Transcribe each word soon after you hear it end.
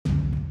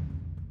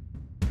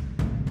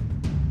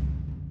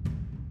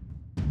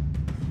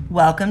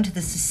Welcome to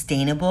the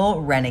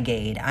Sustainable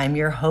Renegade. I'm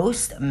your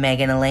host,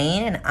 Megan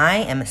Elaine, and I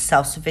am a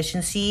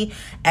self-sufficiency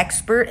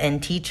expert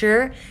and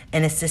teacher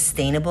and a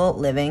sustainable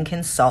living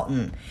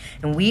consultant.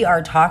 And we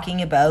are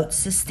talking about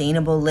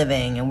sustainable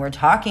living, and we're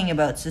talking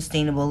about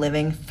sustainable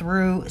living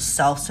through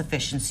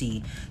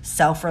self-sufficiency,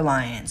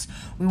 self-reliance.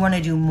 We want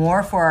to do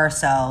more for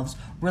ourselves,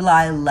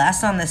 rely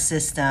less on the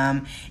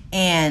system,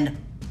 and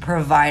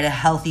provide a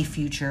healthy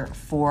future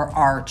for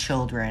our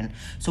children.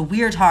 So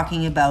we are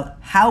talking about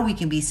how we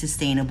can be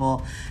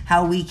sustainable,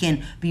 how we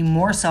can be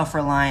more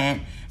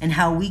self-reliant, and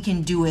how we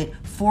can do it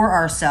for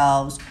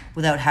ourselves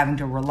without having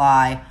to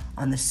rely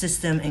on the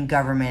system and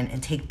government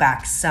and take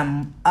back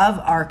some of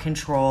our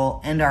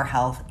control and our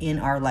health in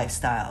our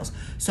lifestyles.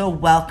 So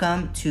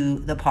welcome to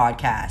the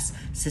podcast,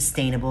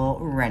 Sustainable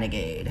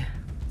Renegade.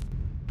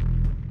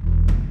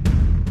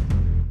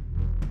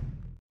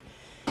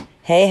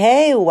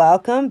 Hey,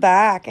 welcome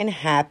back and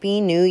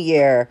Happy New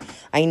Year.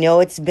 I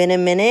know it's been a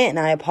minute and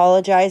I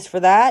apologize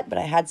for that, but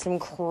I had some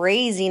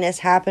craziness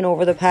happen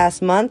over the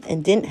past month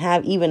and didn't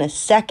have even a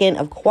second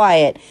of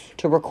quiet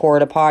to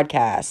record a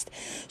podcast.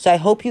 So I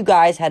hope you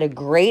guys had a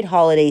great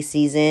holiday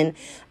season.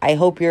 I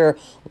hope you're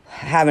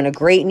having a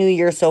great new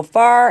year so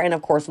far, and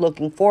of course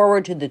looking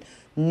forward to the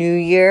new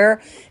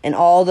year and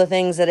all the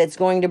things that it's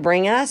going to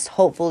bring us.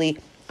 Hopefully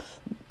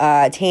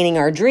attaining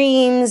our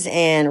dreams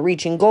and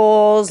reaching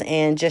goals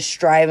and just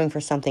striving for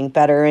something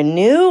better and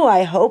new,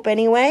 I hope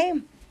anyway.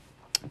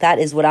 That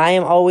is what I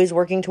am always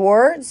working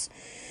towards.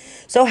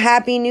 So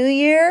Happy New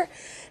Year.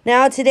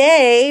 Now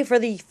today, for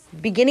the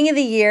beginning of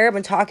the year, I've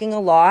been talking a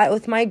lot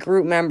with my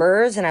group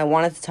members, and I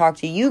wanted to talk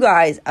to you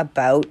guys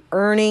about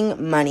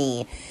earning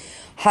money,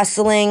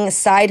 hustling,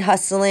 side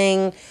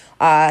hustling,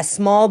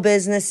 small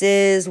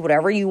businesses,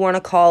 whatever you want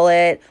to call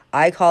it.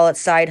 I call it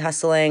side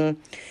hustling.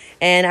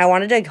 And I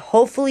wanted to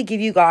hopefully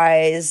give you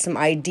guys some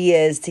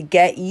ideas to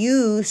get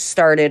you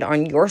started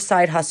on your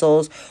side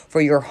hustles for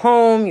your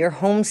home, your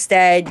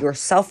homestead, your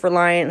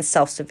self-reliant and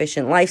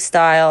self-sufficient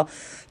lifestyle,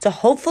 to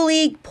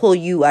hopefully pull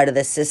you out of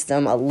the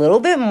system a little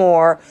bit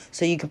more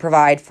so you can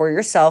provide for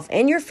yourself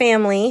and your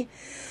family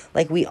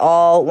like we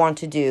all want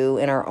to do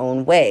in our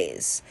own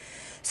ways.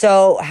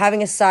 So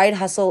having a side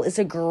hustle is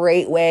a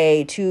great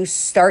way to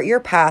start your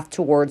path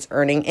towards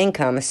earning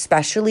income,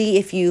 especially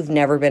if you've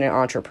never been an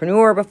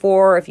entrepreneur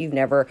before, if you've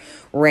never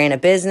ran a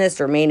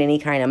business or made any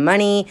kind of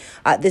money.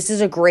 This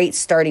is a great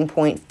starting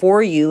point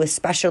for you,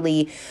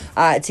 especially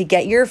to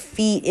get your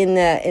feet in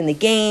the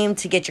game,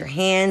 to get your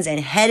hands and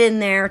head in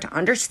there, to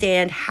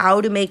understand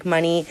how to make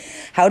money,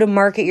 how to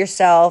market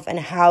yourself, and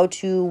how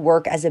to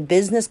work as a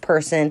business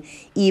person,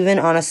 even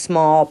on a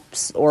small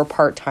or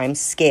part-time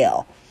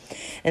scale.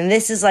 And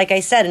this is, like I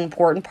said, an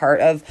important part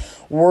of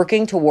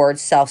working towards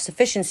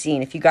self-sufficiency.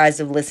 And if you guys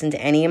have listened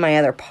to any of my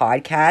other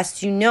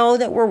podcasts, you know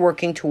that we're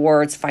working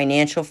towards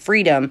financial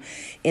freedom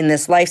in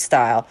this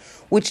lifestyle,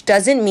 which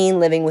doesn't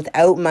mean living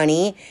without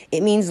money.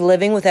 It means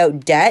living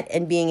without debt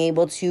and being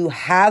able to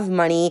have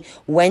money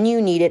when you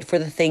need it for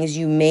the things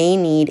you may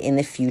need in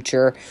the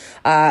future.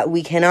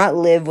 We cannot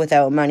live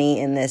without money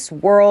in this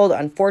world,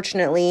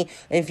 unfortunately.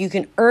 And if you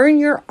can earn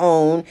your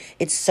own,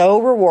 it's so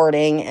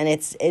rewarding, and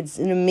it's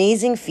an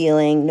amazing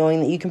feeling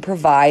knowing that you can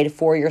provide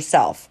for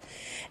yourself.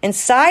 And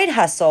side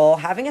hustle,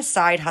 having a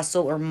side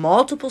hustle or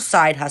multiple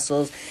side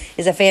hustles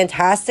is a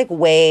fantastic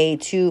way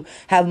to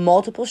have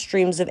multiple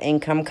streams of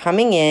income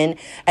coming in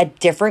at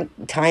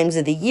different times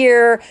of the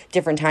year,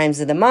 different times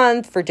of the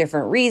month for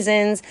different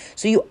reasons.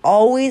 So you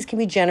always can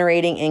be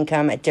generating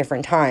income at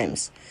different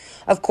times.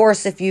 Of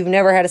course, if you've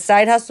never had a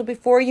side hustle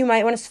before, you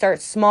might want to start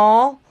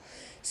small.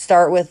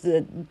 Start with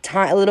a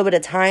little bit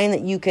of time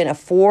that you can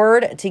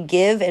afford to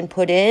give and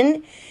put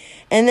in,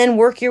 and then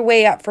work your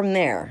way up from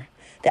there.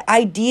 The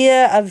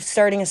idea of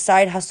starting a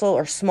side hustle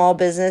or small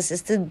business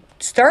is to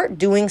start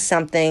doing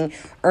something,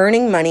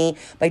 earning money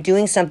by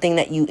doing something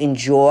that you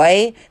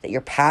enjoy, that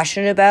you're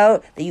passionate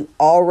about, that you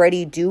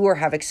already do or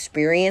have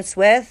experience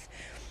with.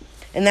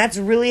 And that's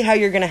really how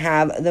you're going to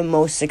have the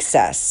most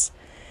success.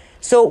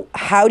 So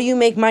how do you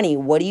make money?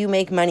 What do you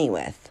make money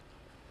with?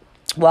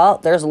 Well,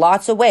 there's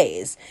lots of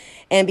ways.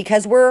 And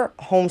because we're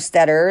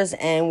homesteaders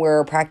and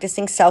we're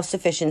practicing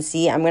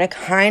self-sufficiency, I'm going to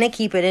kind of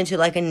keep it into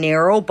like a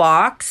narrow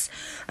box.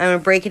 I'm going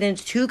to break it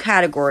into two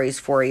categories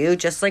for you,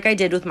 just like I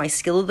did with my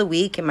skill of the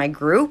week in my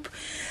group.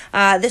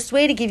 This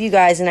way to give you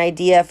guys an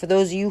idea for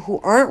those of you who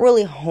aren't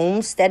really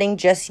homesteading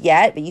just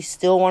yet, but you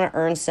still want to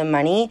earn some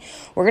money.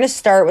 We're going to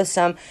start with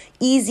some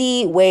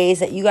easy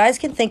ways that you guys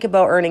can think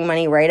about earning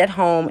money right at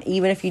home,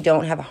 even if you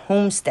don't have a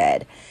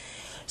homestead.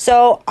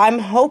 So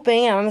I'm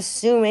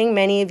assuming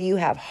many of you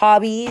have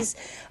hobbies,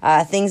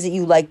 things that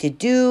you like to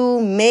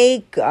do,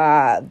 make,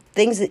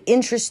 things that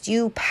interest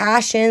you,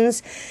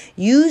 passions.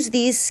 Use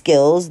these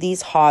skills,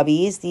 these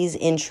hobbies, these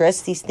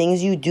interests, these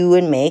things you do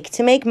and make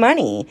to make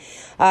money.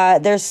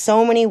 There's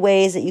so many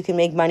ways that you can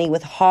make money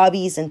with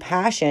hobbies and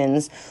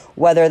passions,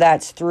 whether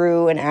that's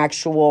through an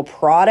actual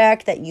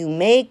product that you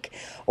make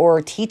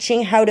or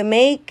teaching how to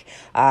make.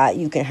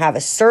 You can have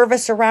a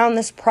service around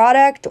this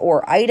product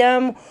or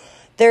item.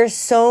 There's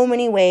so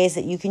many ways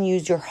that you can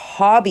use your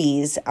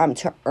hobbies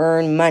to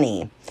earn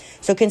money.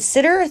 So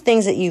consider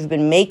things that you've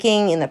been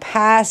making in the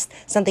past,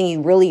 something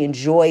you really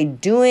enjoy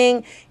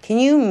doing. Can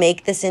you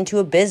make this into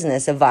a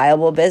business, a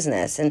viable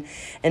business?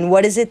 And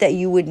what is it that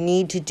you would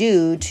need to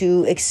do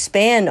to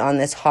expand on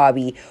this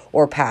hobby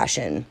or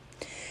passion?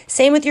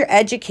 Same with your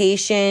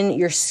education,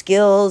 your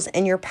skills,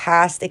 and your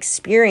past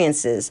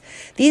experiences.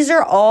 These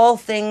are all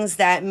things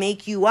that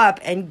make you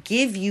up and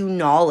give you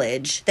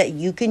knowledge that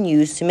you can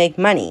use to make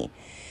money.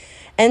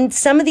 And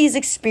some of these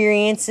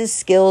experiences,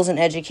 skills, and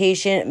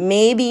education,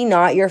 maybe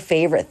not your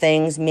favorite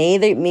things.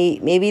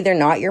 Maybe they're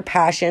not your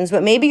passions,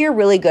 but maybe you're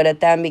really good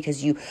at them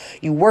because you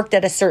worked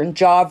at a certain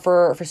job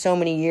for so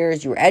many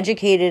years. You were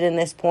educated in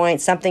this point,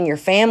 something your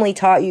family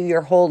taught you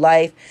your whole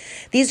life.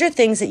 These are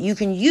things that you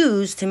can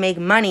use to make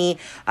money,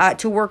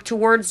 to work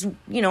towards,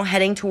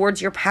 heading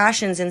towards your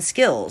passions and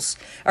skills,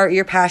 or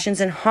your passions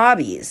and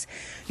hobbies.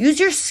 Use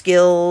your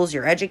skills,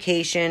 your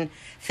education,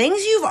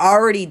 things you've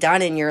already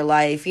done in your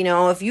life.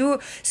 If you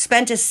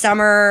spent a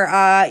summer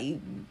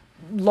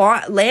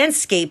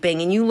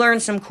landscaping and you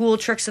learned some cool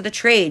tricks of the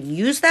trade,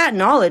 use that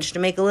knowledge to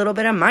make a little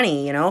bit of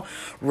money.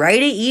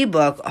 Write an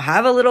ebook,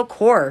 have a little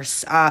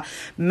course,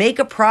 make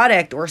a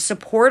product or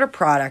support a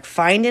product,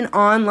 find an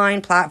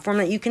online platform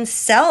that you can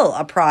sell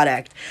a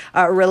product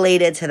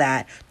related to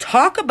that.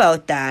 Talk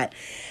about that.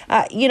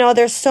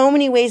 There's so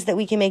many ways that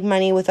we can make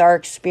money with our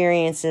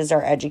experiences,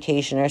 our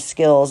education, our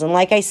skills. And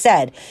like I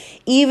said,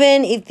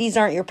 even if these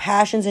aren't your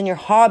passions and your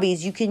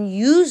hobbies, you can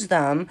use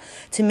them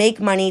to make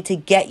money to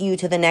get you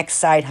to the next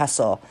side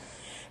hustle.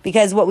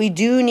 Because what we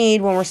do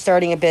need when we're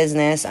starting a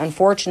business,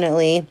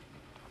 unfortunately,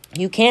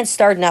 you can't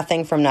start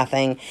nothing from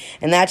nothing,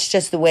 and that's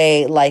just the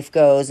way life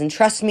goes. And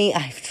trust me,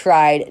 I've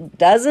tried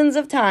dozens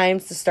of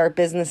times to start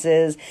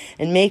businesses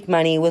and make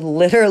money with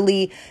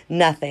literally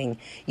nothing.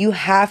 You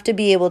have to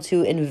be able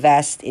to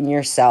invest in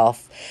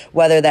yourself,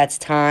 whether that's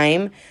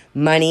time,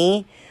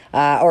 money,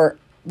 or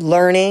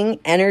learning,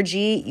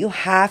 energy. You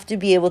have to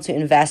be able to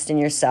invest in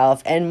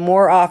yourself, and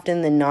more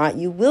often than not,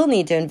 you will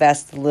need to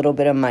invest a little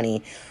bit of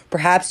money.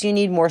 Perhaps you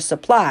need more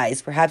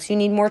supplies. Perhaps you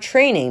need more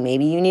training.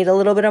 Maybe you need a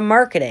little bit of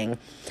marketing.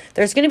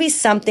 There's going to be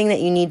something that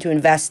you need to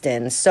invest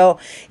in. So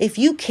if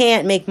you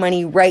can't make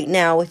money right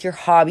now with your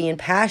hobby and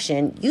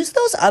passion, use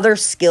those other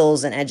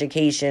skills and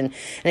education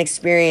and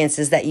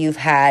experiences that you've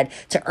had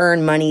to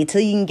earn money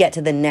till you can get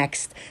to the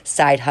next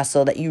side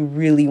hustle that you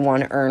really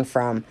want to earn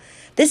from.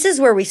 This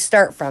is where we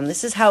start from.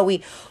 This is how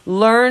we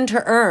learn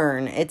to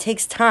earn. It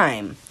takes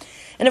time.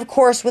 And of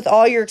course, with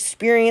all your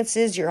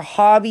experiences, your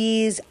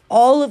hobbies,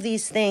 all of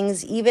these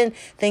things, even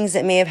things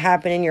that may have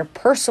happened in your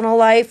personal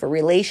life or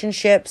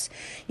relationships,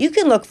 you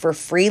can look for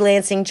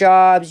freelancing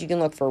jobs. You can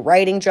look for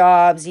writing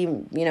jobs.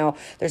 Even,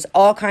 there's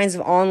all kinds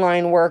of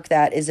online work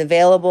that is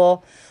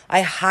available.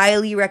 I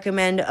highly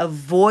recommend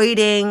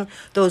avoiding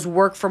those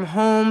work from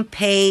home,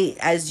 pay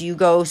as you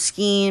go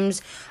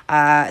schemes.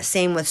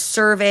 Same with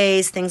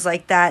surveys, things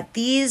like that.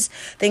 These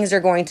things are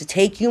going to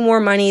take you more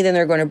money than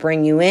they're going to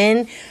bring you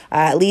in.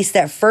 At least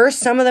at first,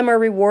 some of them are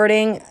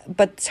rewarding,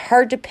 but it's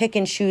hard to pick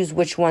and choose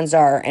which ones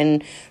are.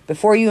 And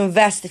before you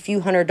invest a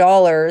few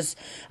 $100s,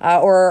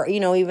 or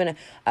even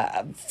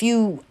a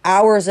few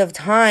hours of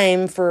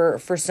time for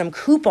some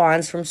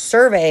coupons from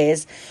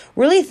surveys,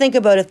 really think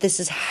about if this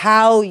is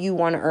how you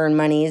want to earn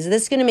money. Is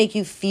this going to make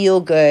you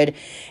feel good?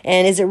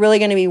 And is it really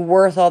going to be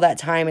worth all that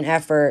time and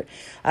effort?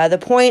 The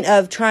point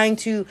of trying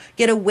to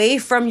get away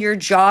from your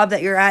job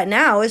that you're at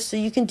now is so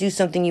you can do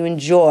something you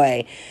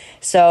enjoy.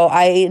 So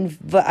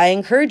I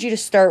encourage you to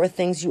start with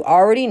things you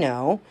already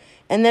know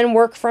and then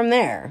work from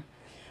there.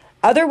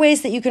 Other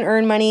ways that you can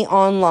earn money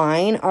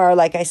online are,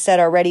 like I said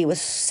already,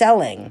 was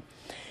selling.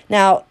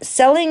 Now,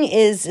 selling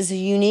is a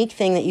unique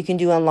thing that you can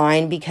do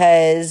online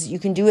because you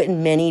can do it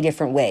in many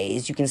different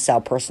ways. You can sell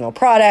personal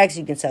products,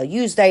 you can sell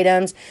used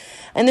items,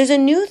 and there's a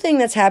new thing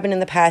that's happened in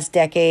the past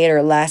decade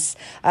or less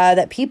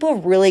that people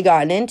have really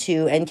gotten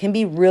into and can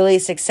be really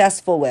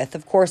successful with.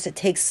 Of course, it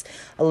takes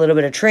a little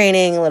bit of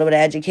training, a little bit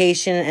of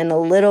education, and a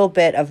little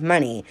bit of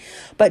money.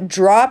 But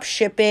drop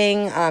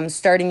shipping,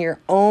 starting your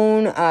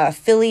own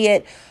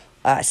affiliate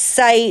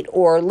site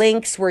or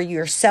links where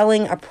you're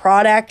selling a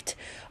product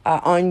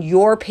on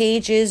your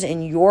pages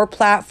and your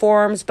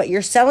platforms, but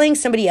you're selling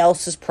somebody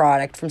else's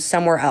product from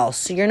somewhere else.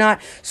 So you're not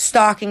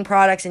stocking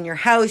products in your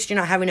house. You're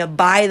not having to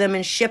buy them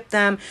and ship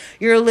them.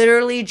 You're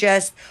literally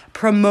just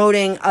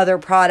promoting other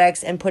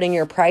products and putting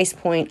your price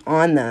point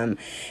on them.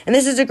 And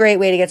this is a great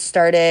way to get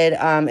started.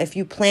 If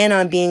you plan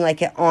on being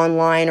like an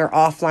online or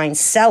offline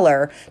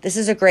seller, this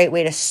is a great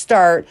way to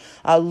start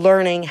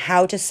learning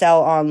how to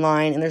sell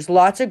online. And there's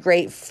lots of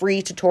great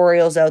free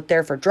tutorials out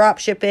there for drop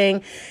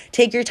shipping.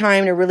 Take your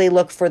time to really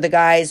look for the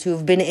guys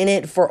who've been in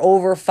it for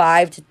over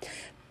 5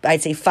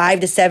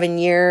 to 7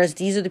 years.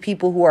 These are the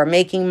people who are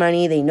making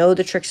money. They know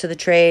the tricks of the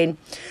trade.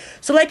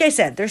 So like I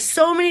said, there's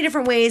so many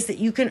different ways that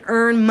you can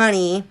earn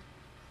money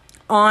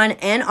on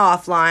and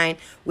offline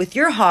with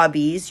your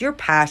hobbies, your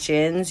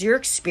passions, your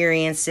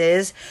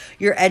experiences,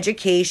 your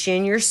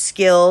education, your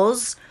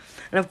skills.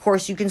 And of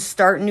course, you can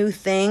start new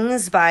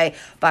things by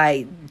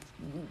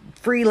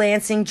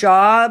freelancing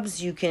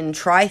jobs. You can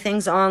try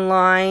things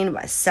online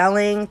by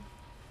selling.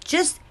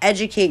 Just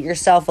educate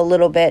yourself a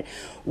little bit,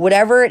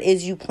 whatever it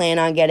is you plan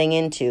on getting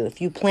into.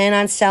 If you plan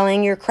on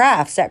selling your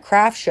crafts at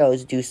craft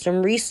shows, do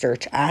some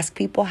research. Ask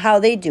people how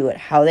they do it,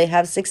 how they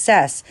have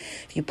success.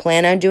 If you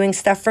plan on doing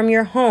stuff from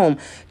your home,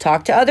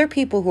 talk to other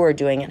people who are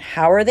doing it.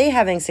 How are they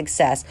having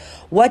success?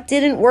 What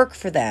didn't work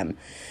for them?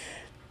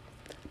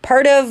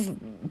 Part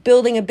of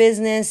building a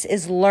business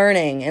is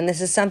learning, and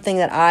this is something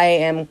that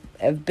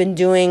have been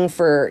doing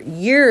for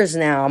years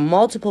now,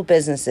 multiple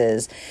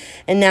businesses.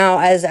 And now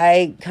as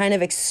I kind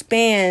of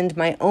expand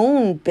my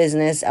own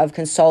business of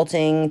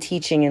consulting,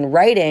 teaching, and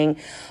writing,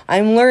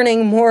 I'm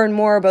learning more and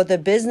more about the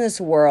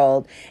business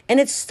world. And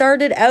it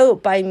started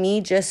out by me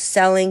just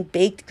selling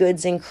baked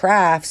goods and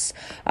crafts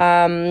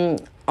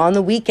on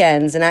the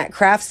weekends and at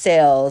craft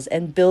sales,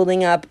 and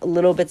building up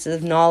little bits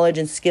of knowledge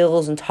and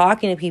skills and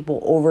talking to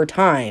people over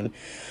time.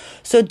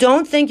 So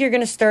don't think you're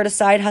going to start a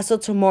side hustle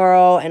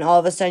tomorrow and all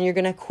of a sudden you're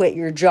going to quit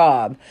your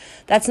job.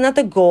 That's not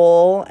the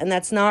goal, and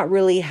that's not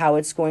really how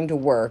it's going to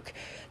work.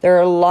 There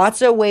are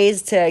lots of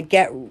ways to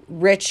get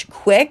rich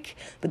quick,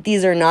 but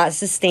these are not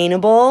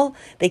sustainable.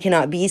 They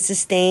cannot be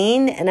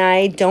sustained, and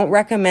I don't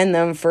recommend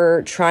them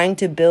for trying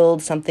to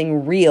build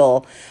something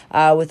real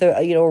with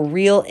a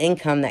real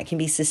income that can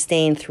be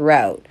sustained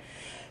throughout.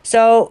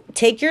 So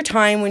take your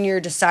time when you're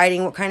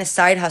deciding what kind of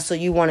side hustle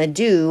you want to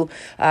do,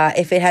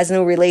 if it has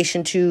no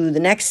relation to the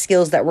next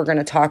skills that we're going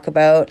to talk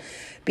about,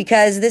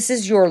 because this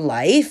is your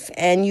life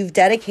and you've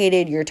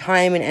dedicated your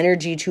time and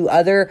energy to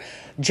other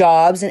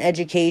jobs and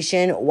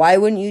education. Why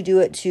wouldn't you do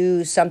it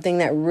to something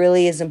that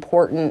really is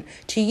important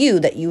to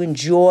you, that you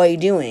enjoy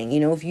doing?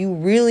 If you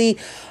really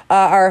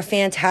are a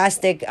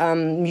fantastic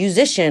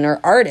musician or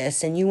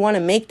artist and you want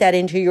to make that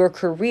into your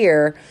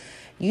career,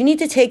 you need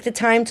to take the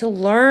time to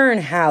learn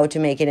how to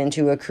make it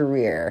into a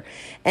career.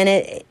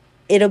 And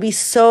it'll be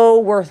so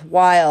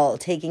worthwhile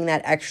taking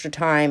that extra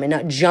time and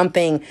not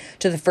jumping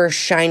to the first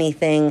shiny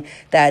thing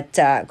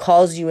that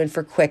calls you in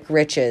for quick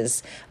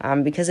riches,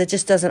 because it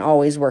just doesn't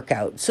always work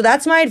out. So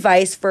that's my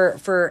advice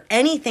for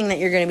anything that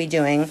you're going to be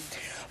doing.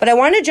 But I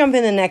want to jump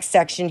in the next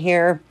section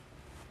here.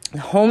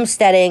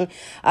 Homesteading,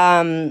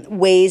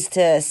 ways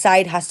to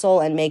side hustle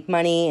and make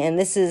money. And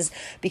this has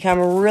become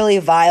a really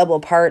viable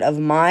part of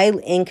my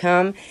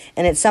income.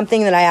 And it's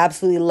something that I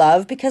absolutely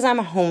love because I'm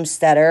a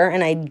homesteader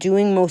and I'm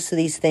doing most of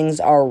these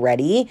things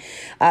already.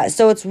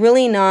 So it's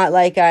really not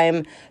like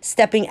I'm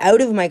stepping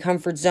out of my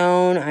comfort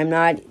zone. I'm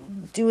not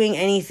doing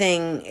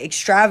anything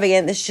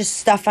extravagant. It's just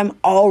stuff I'm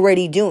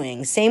already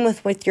doing. Same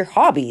with your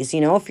hobbies.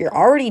 If you're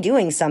already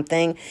doing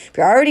something, if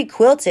you're already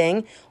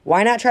quilting,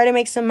 why not try to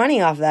make some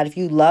money off of that? If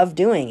you love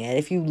doing it,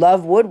 if you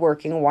love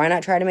woodworking, why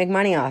not try to make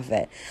money off of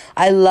it?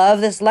 I love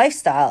this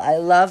lifestyle. I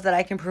love that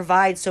I can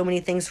provide so many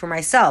things for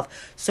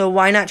myself. So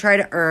why not try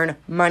to earn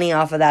money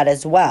off of that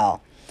as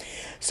well?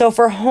 So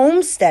for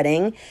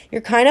homesteading,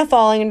 you're kind of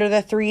falling under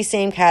the three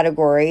same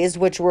categories,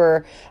 which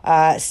were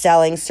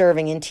selling,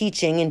 serving, and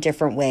teaching in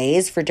different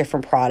ways for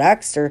different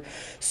products or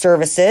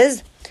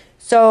services.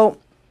 So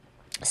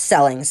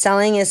selling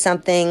is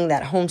something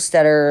that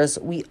homesteaders,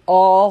 we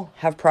all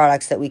have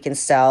products that we can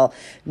sell.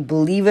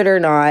 Believe it or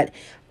not,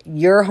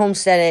 your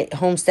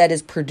homestead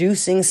is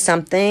producing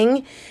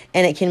something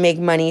and it can make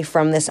money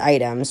from this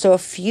item. So a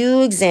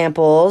few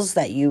examples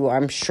that you,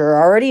 I'm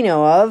sure, already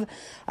know of.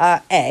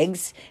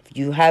 Eggs. If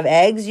you have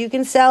eggs, you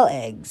can sell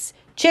eggs.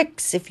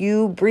 Chicks. If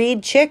you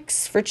breed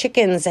chicks for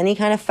chickens, any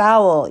kind of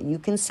fowl, you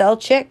can sell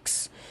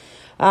chicks.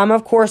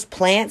 Of course,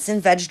 plants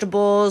and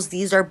vegetables.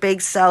 These are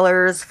big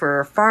sellers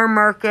for farm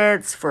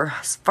markets, for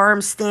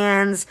farm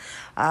stands.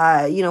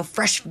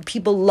 Fresh.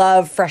 People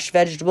love fresh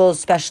vegetables,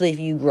 especially if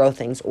you grow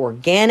things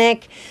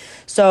organic.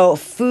 So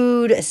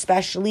food,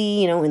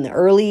 especially, in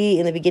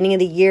the beginning of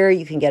the year,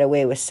 you can get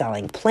away with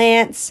selling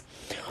plants.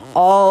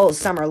 All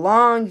summer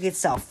long, you could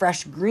sell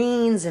fresh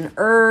greens and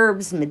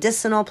herbs,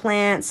 medicinal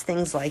plants,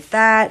 things like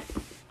that.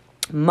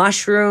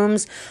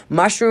 Mushrooms.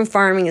 Mushroom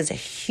farming is a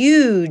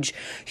huge,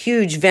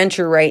 huge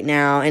venture right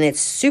now, and it's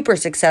super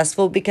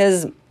successful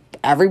because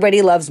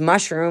everybody loves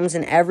mushrooms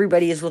and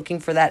everybody is looking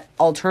for that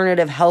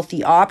alternative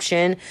healthy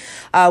option,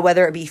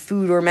 whether it be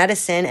food or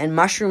medicine, and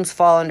mushrooms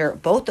fall under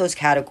both those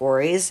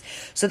categories.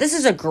 So this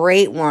is a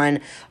great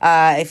one.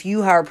 If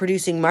you are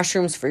producing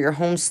mushrooms for your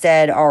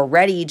homestead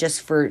already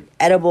just for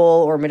edible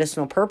or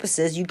medicinal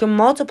purposes, you can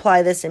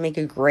multiply this and make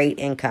a great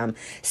income.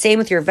 Same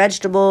with your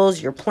vegetables,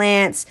 your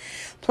plants.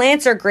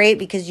 Plants are great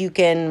because you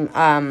can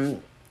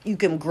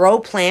grow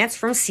plants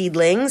from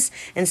seedlings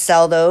and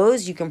sell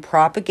those. You can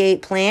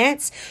propagate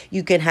plants.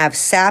 You can have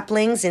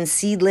saplings and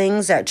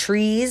seedlings,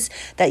 trees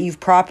that you've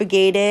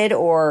propagated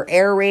or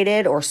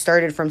aerated or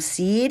started from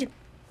seed.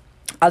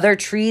 Other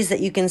trees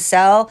that you can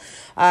sell.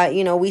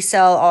 We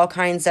sell all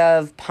kinds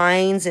of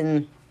pines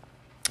and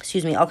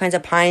all kinds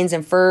of pines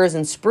and firs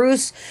and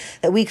spruce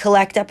that we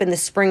collect up in the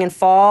spring and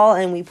fall,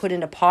 and we put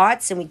into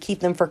pots and we keep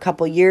them for a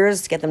couple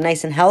years to get them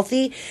nice and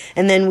healthy,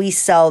 and then we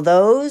sell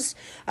those.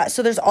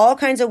 So there's all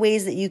kinds of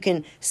ways that you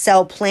can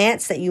sell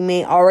plants that you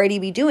may already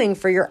be doing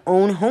for your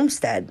own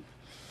homestead.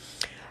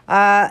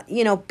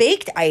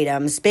 Baked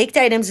items. Baked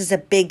items is a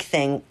big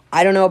thing.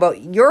 I don't know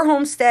about your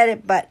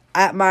homestead, but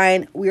at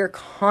mine, we are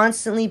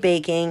constantly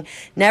baking,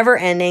 never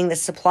ending. The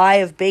supply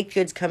of baked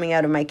goods coming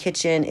out of my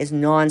kitchen is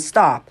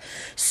nonstop.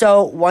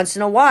 So once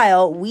in a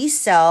while, we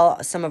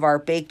sell some of our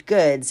baked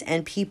goods,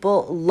 and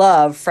people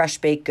love fresh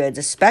baked goods,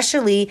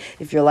 especially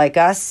if you're like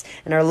us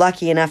and are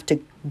lucky enough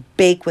to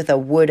bake with a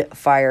wood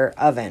fire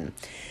oven.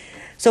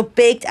 So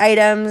baked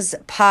items,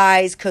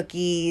 pies,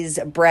 cookies,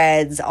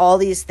 breads, all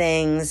these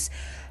things.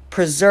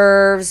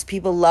 Preserves.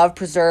 People love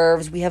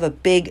preserves. We have a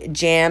big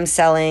jam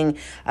selling.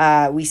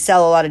 We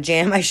sell a lot of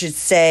jam, I should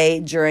say,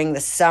 during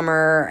the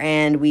summer,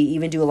 and we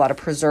even do a lot of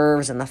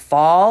preserves in the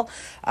fall.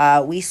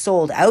 We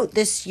sold out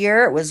this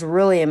year. It was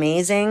really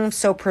amazing.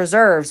 So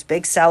preserves,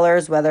 big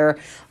sellers, whether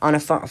on a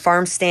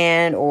farm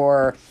stand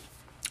or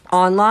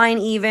online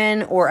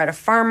even, or at a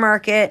farm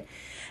market.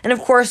 And of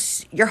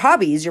course, your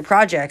hobbies, your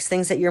projects,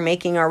 things that you're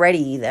making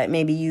already that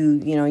maybe you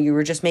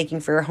were just making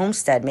for your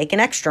homestead. Make an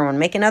extra one,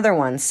 make another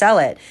one, sell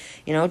it.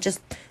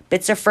 Just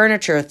bits of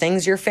furniture,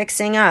 things you're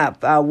fixing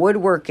up,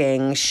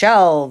 woodworking,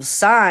 shelves,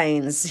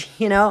 signs,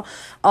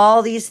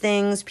 all these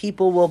things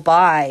people will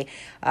buy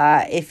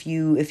if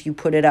you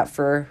put it up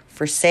for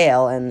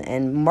sale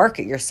and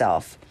market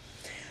yourself.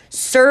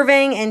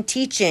 Serving and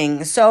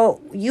teaching. So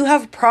you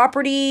have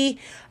property,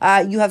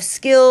 you have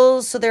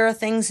skills, so there are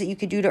things that you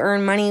could do to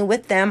earn money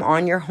with them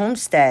on your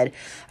homestead.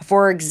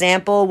 For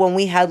example, when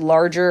we had a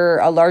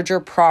larger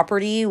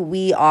property,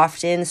 we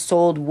often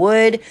sold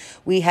wood.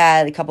 We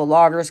had a couple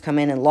loggers come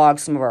in and log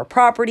some of our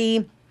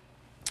property.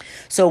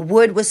 So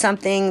wood was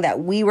something that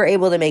we were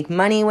able to make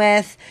money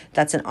with.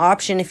 That's an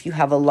option if you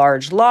have a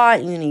large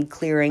lot, you need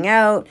clearing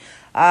out.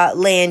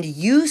 Land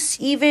use,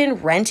 even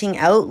renting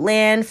out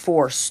land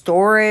for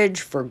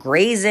storage, for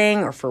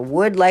grazing, or for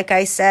wood, like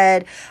I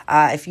said.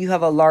 If you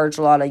have a large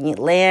lot of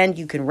land,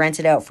 you can rent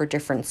it out for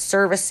different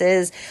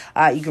services.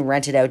 You can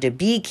rent it out to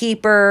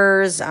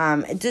beekeepers.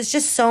 There's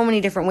just so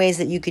many different ways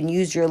that you can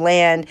use your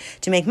land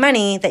to make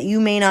money that you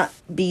may not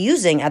be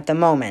using at the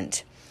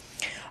moment.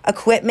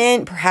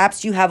 Equipment,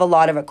 perhaps you have a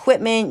lot of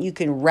equipment. You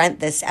can rent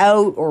this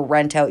out or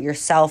rent out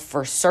yourself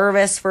for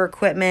service for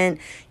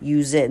equipment.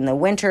 Use it in the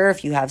winter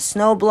if you have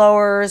snow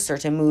blowers or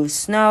to move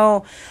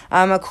snow.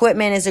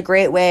 Equipment is a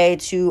great way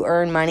to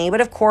earn money, but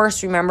of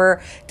course,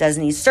 remember, it does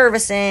need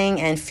servicing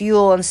and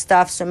fuel and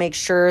stuff. So make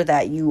sure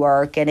that you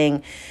are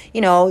getting,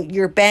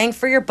 your bang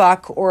for your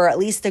buck, or at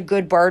least a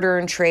good barter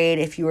and trade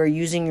if you are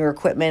using your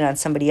equipment on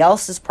somebody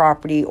else's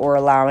property or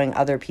allowing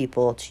other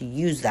people to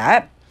use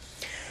that.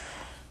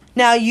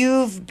 Now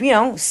you've,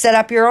 set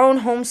up your own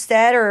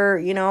homestead, or,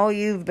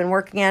 you've been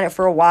working at it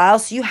for a while.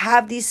 So you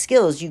have these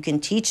skills. You can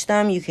teach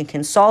them. You can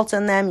consult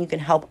on them. You can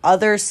help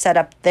others set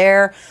up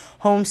their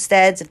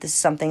homesteads if this is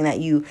something that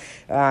you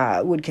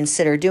would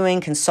consider doing,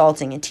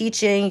 consulting and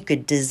teaching. You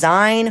could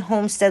design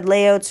homestead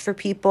layouts for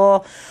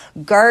people,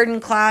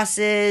 garden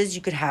classes.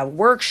 You could have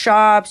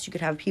workshops. You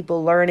could have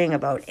people learning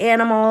about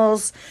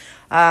animals.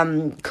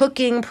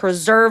 Cooking,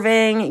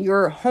 preserving,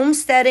 your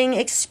homesteading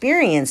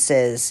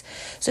experiences.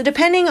 So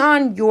depending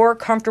on your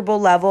comfortable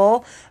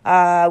level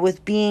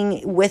with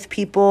being with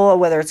people,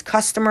 whether it's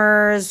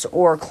customers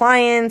or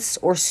clients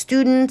or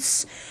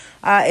students,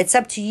 it's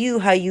up to you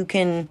how you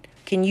can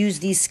use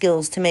these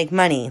skills to make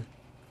money.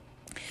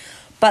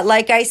 But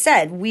like I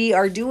said, we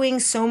are doing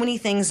so many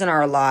things in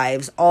our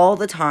lives all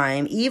the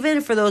time.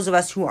 Even for those of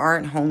us who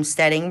aren't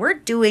homesteading, we're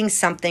doing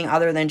something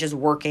other than just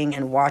working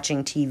and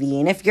watching TV.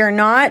 And if you're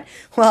not,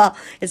 well,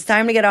 it's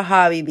time to get a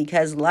hobby,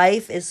 because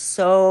life is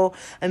so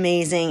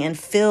amazing and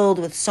filled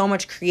with so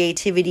much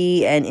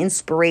creativity and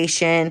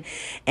inspiration.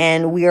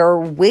 And we are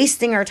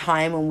wasting our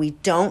time when we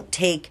don't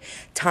take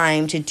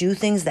time to do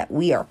things that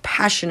we are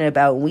passionate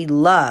about and we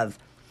love.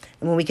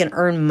 And when we can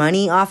earn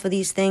money off of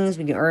these things,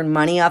 we can earn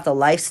money off the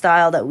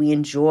lifestyle that we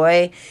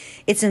enjoy.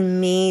 It's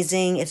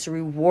amazing. It's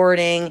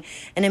rewarding.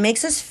 And it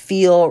makes us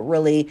feel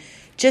really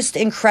just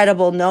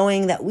incredible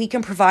knowing that we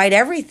can provide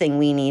everything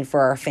we need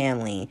for our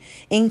family,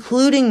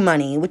 including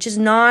money, which is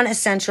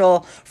non-essential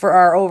for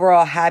our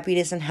overall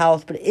happiness and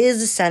health, but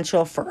is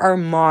essential for our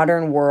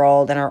modern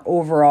world and our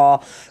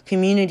overall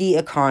community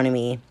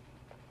economy.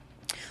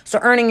 So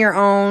earning your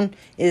own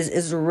is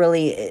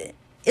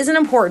an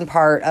important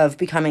part of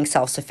becoming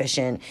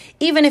self-sufficient,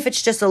 even if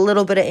it's just a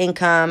little bit of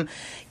income,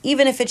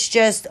 even if it's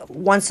just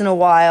once in a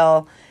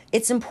while.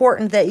 It's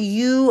important that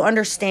you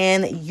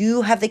understand that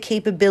you have the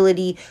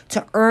capability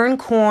to earn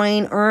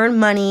coin, earn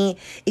money.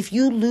 If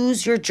you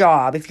lose your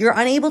job, if you're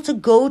unable to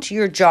go to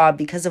your job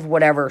because of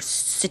whatever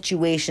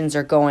situations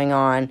are going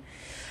on,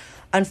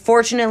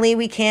 unfortunately,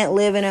 we can't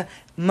live in a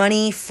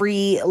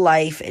money-free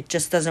life. It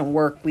just doesn't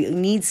work. We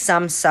need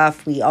some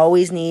stuff. We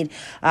always need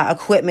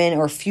equipment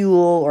or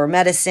fuel or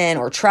medicine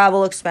or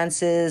travel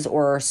expenses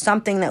or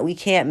something that we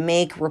can't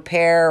make,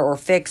 repair, or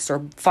fix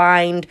or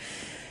find.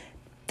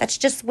 That's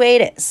just the way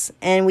it is.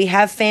 And we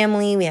have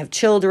family, we have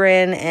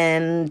children,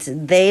 and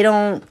they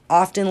don't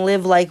often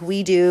live like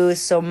we do.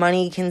 So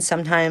money can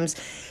sometimes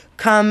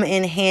come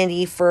in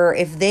handy for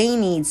if they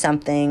need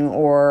something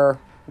or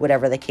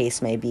whatever the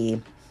case may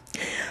be.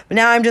 But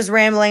now I'm just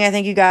rambling, I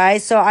thank you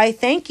guys. So I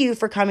thank you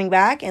for coming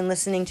back and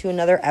listening to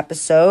another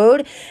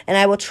episode. And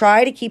I will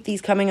try to keep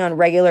these coming on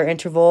regular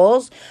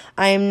intervals.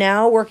 I am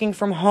now working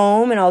from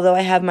home, and although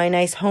I have my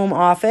nice home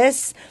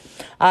office,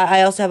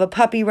 I also have a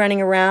puppy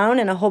running around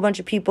and a whole bunch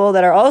of people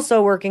that are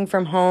also working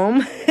from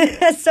home.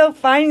 So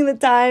finding the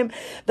time,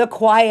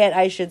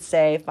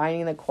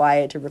 finding the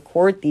quiet to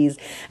record these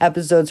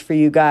episodes for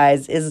you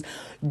guys is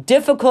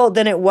difficult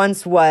than it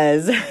once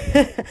was.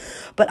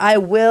 But I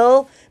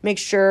will make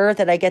sure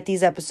that I get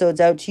these episodes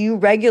out to you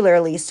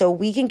regularly so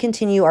we can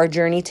continue our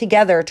journey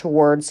together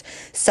towards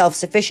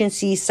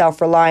self-sufficiency,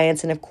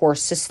 self-reliance, and of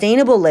course,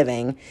 sustainable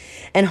living.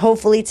 And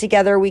hopefully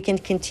together we can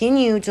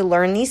continue to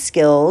learn these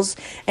skills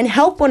and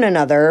help one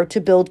another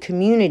to build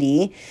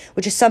community,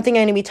 which is something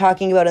I'm going to be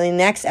talking about in the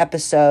next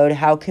episode,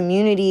 how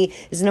community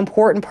is an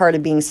important part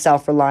of being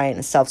self-reliant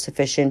and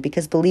self-sufficient,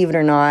 because believe it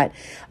or not,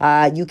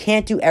 you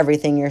can't do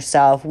everything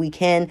yourself. We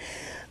can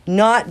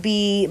not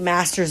be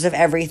masters of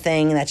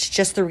everything. That's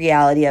just the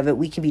reality of it.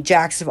 We can be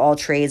jacks of all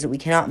trades, but we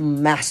cannot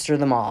master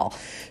them all.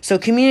 So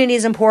community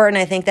is important.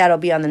 I think that'll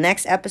be on the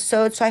next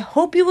episode. So I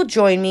hope you will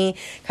join me.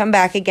 Come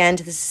back again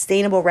to the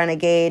Sustainable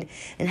Renegade,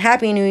 and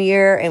Happy New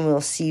Year, and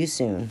we'll see you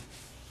soon.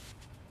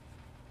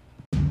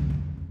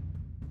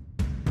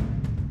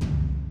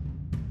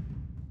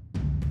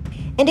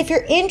 And if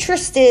you're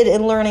interested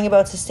in learning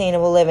about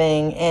sustainable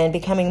living and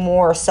becoming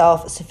more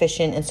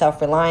self-sufficient and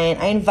self-reliant,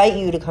 I invite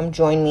you to come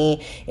join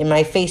me in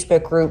my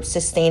Facebook group,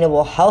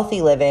 Sustainable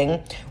Healthy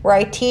Living, where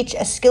I teach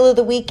a skill of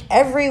the week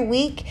every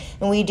week,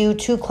 and we do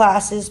 2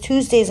 classes,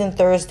 Tuesdays and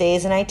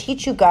Thursdays, and I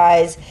teach you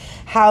guys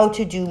how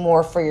to do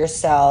more for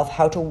yourself,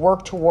 how to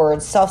work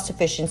towards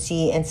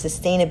self-sufficiency and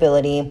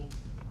sustainability.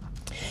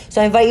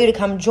 So I invite you to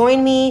come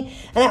join me.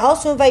 And I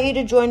also invite you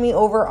to join me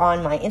over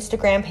on my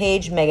Instagram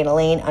page,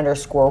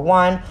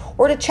 MeganElaine_1,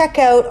 or to check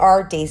out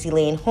our Daisy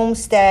Lane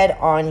Homestead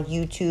on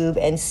YouTube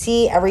and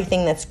see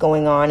everything that's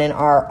going on in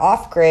our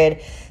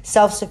off-grid,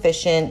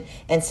 self-sufficient,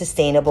 and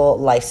sustainable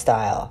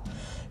lifestyle.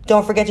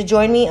 Don't forget to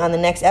join me on the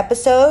next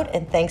episode.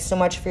 And thanks so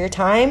much for your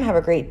time. Have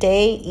a great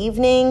day,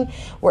 evening,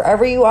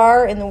 wherever you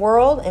are in the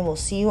world. And we'll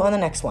see you on the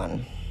next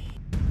one.